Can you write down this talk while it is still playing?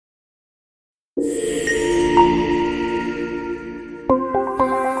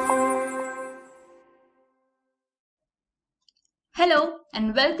Hello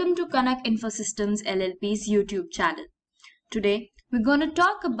and welcome to Kanak Infosystems LLP's YouTube channel. Today we're going to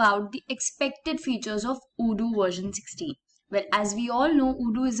talk about the expected features of Odoo version 16. Well, as we all know,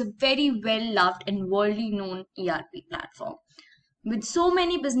 Odoo is a very well loved and worldly known ERP platform. With so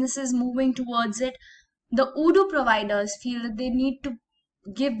many businesses moving towards it, the Odoo providers feel that they need to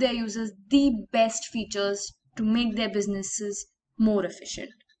give their users the best features to make their businesses more efficient.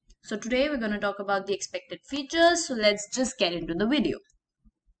 So today we're going to talk about the expected features. So let's just get into the video.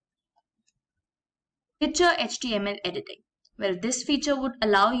 Feature HTML editing. Well, this feature would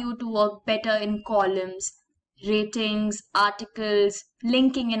allow you to work better in columns, ratings, articles,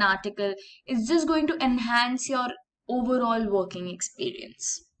 linking an article. It's just going to enhance your overall working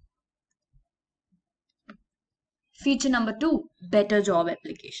experience. Feature number 2, better job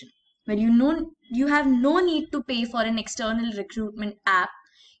application. Well, you have no need to pay for an external recruitment app.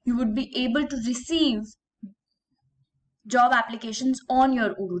 You would be able to receive job applications on your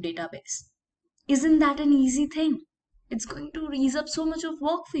Odoo database. Isn't that an easy thing? It's going to ease up so much of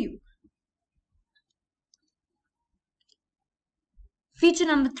work for you. Feature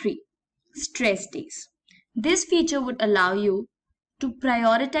number 3, stress days. This feature would allow you to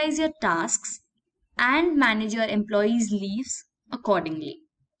prioritize your tasks and manage your employees' leaves accordingly,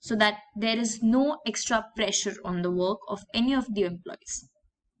 so that there is no extra pressure on the work of any of the employees.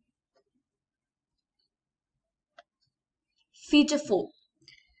 Feature 4,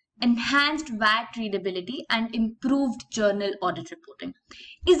 enhanced VAT readability and improved journal audit reporting.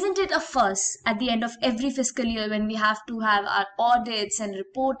 Isn't it a fuss at the end of every fiscal year when we have to have our audits and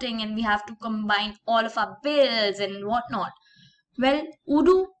reporting and we have to combine all of our bills and whatnot? Well,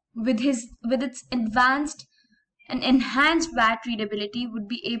 Odoo with its advanced and enhanced VAT readability would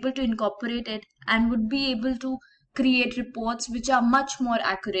be able to incorporate it and would be able to create reports which are much more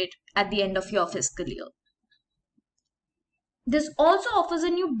accurate at the end of your fiscal year. This also offers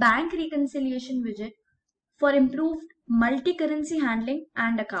a new bank reconciliation widget for improved multi-currency handling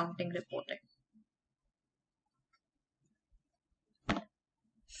and accounting reporting.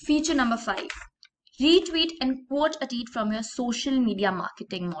 Feature number 5, retweet and quote a tweet from your social media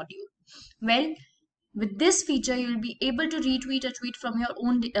marketing module. Well, with this feature, you'll be able to retweet a tweet from your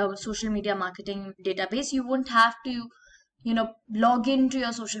own social media marketing database. You won't have to log into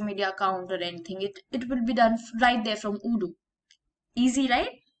your social media account or anything. It will be done right there from Odoo. Easy, right?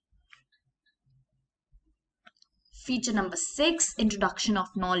 Feature number 6, introduction of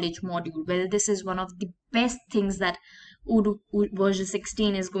knowledge module. Well, this is one of the best things that Odoo version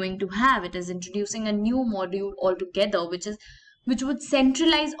 16 is going to have. It is introducing a new module altogether, which would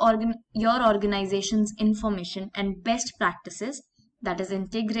centralize your organization's information and best practices that is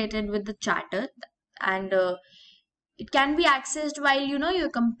integrated with the charter, and it can be accessed while you're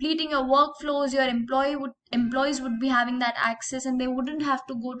completing your workflows. Your employees would be having that access, and they wouldn't have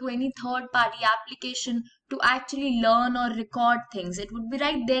to go to any third-party application to actually learn or record things. It would be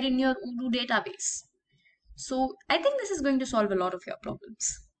right there in your Odoo database. So I think this is going to solve a lot of your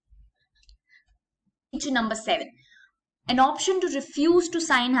problems. Feature number 7. An option to refuse to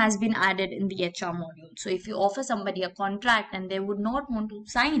sign has been added in the HR module. So if you offer somebody a contract and they would not want to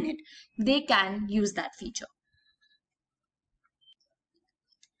sign it, they can use that feature.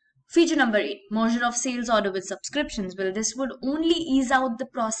 Feature number 8, merger of sales order with subscriptions. Well, this would only ease out the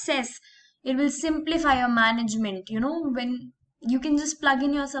process. It will simplify your management, when you can just plug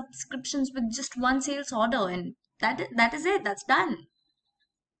in your subscriptions with just one sales order, and that is it, that's done.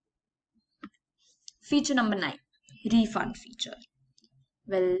 Feature number 9, refund feature.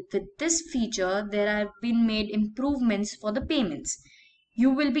 Well, with this feature, there have been made improvements for the payments. You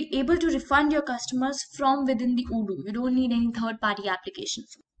will be able to refund your customers from within the Odoo. You don't need any third-party application.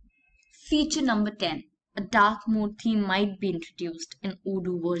 Feature number 10, a dark mode theme might be introduced in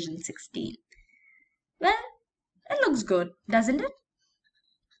Odoo version 16. Well, it looks good, doesn't it?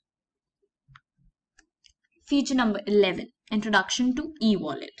 Feature number 11, introduction to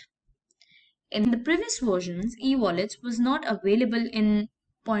EWallet. In the previous versions, EWallets was not available in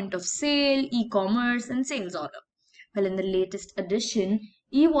point of sale, e-commerce, and sales order. Well, in the latest edition,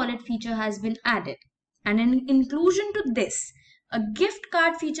 EWallet feature has been added, and in inclusion to this, a gift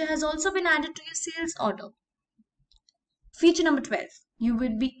card feature has also been added to your sales order. Feature number 12, you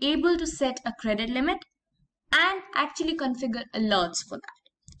will be able to set a credit limit and actually configure alerts for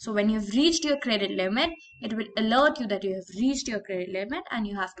that. So when you've reached your credit limit, it will alert you that you have reached your credit limit and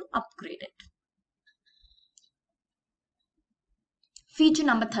you have to upgrade it. Feature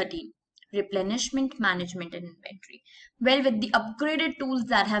number 13, replenishment management and inventory. Well, with the upgraded tools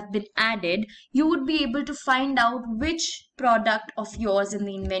that have been added, you would be able to find out which product of yours in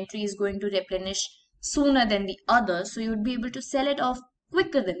the inventory is going to replenish sooner than the others, so you would be able to sell it off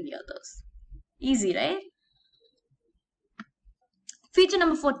quicker than the others. Easy, right? Feature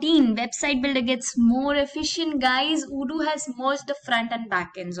number 14, website builder gets more efficient, guys. Odoo has merged the front and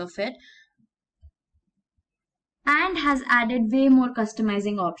back ends of it and has added way more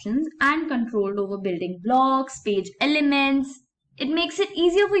customizing options and control over building blocks, page elements. It makes it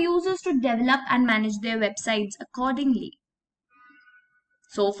easier for users to develop and manage their websites accordingly.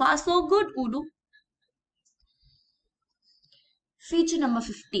 So far, so good, Odoo. Feature number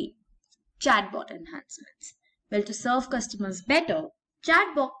 15, chatbot enhancements. Well, to serve customers better,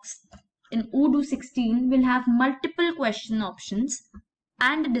 chatbots in Odoo 16 will have multiple question options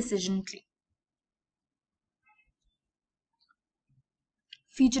and a decision tree.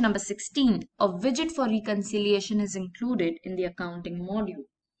 Feature number 16, a widget for reconciliation is included in the accounting module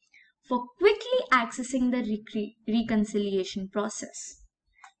for quickly accessing the reconciliation process.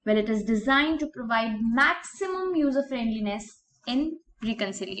 Well, it is designed to provide maximum user friendliness in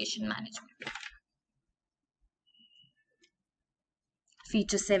reconciliation management.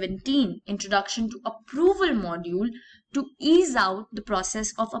 Feature 17, introduction to approval module to ease out the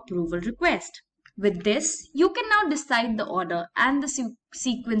process of approval request. With this, you can now decide the order and the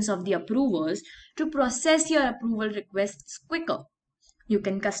sequence of the approvers to process your approval requests quicker. You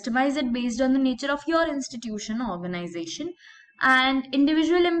can customize it based on the nature of your institution or organization and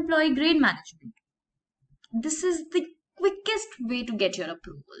individual employee grade management. This is the quickest way to get your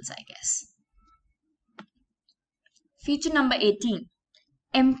approvals, I guess. Feature number 18,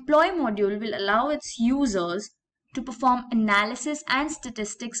 employee module will allow its users to perform analysis and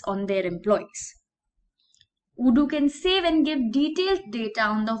statistics on their employees. Odoo can save and give detailed data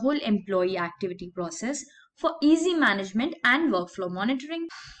on the whole employee activity process for easy management and workflow monitoring.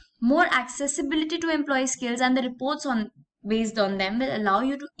 More accessibility to employee skills and the reports based on them will allow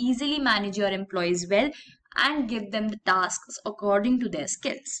you to easily manage your employees well and give them the tasks according to their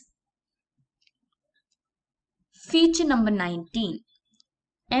skills. Feature number 19,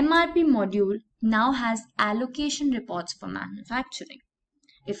 MRP module now has allocation reports for manufacturing.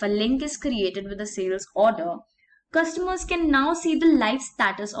 If a link is created with a sales order, customers can now see the live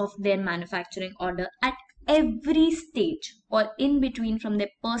status of their manufacturing order at every stage or in between from their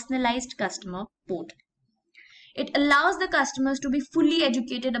personalized customer portal. It allows the customers to be fully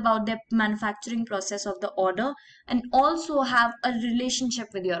educated about their manufacturing process of the order and also have a relationship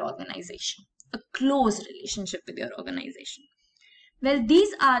with your organization, a close relationship with your organization. Well, these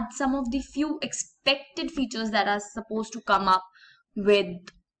are some of the few expected features that are supposed to come up with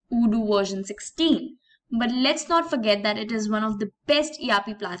Odoo version 16. But let's not forget that it is one of the best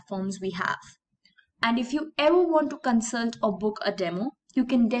ERP platforms we have. And if you ever want to consult or book a demo, you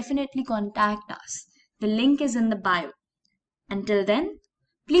can definitely contact us. The link is in the bio. Until then,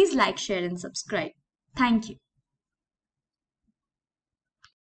 please like, share, and subscribe. Thank you.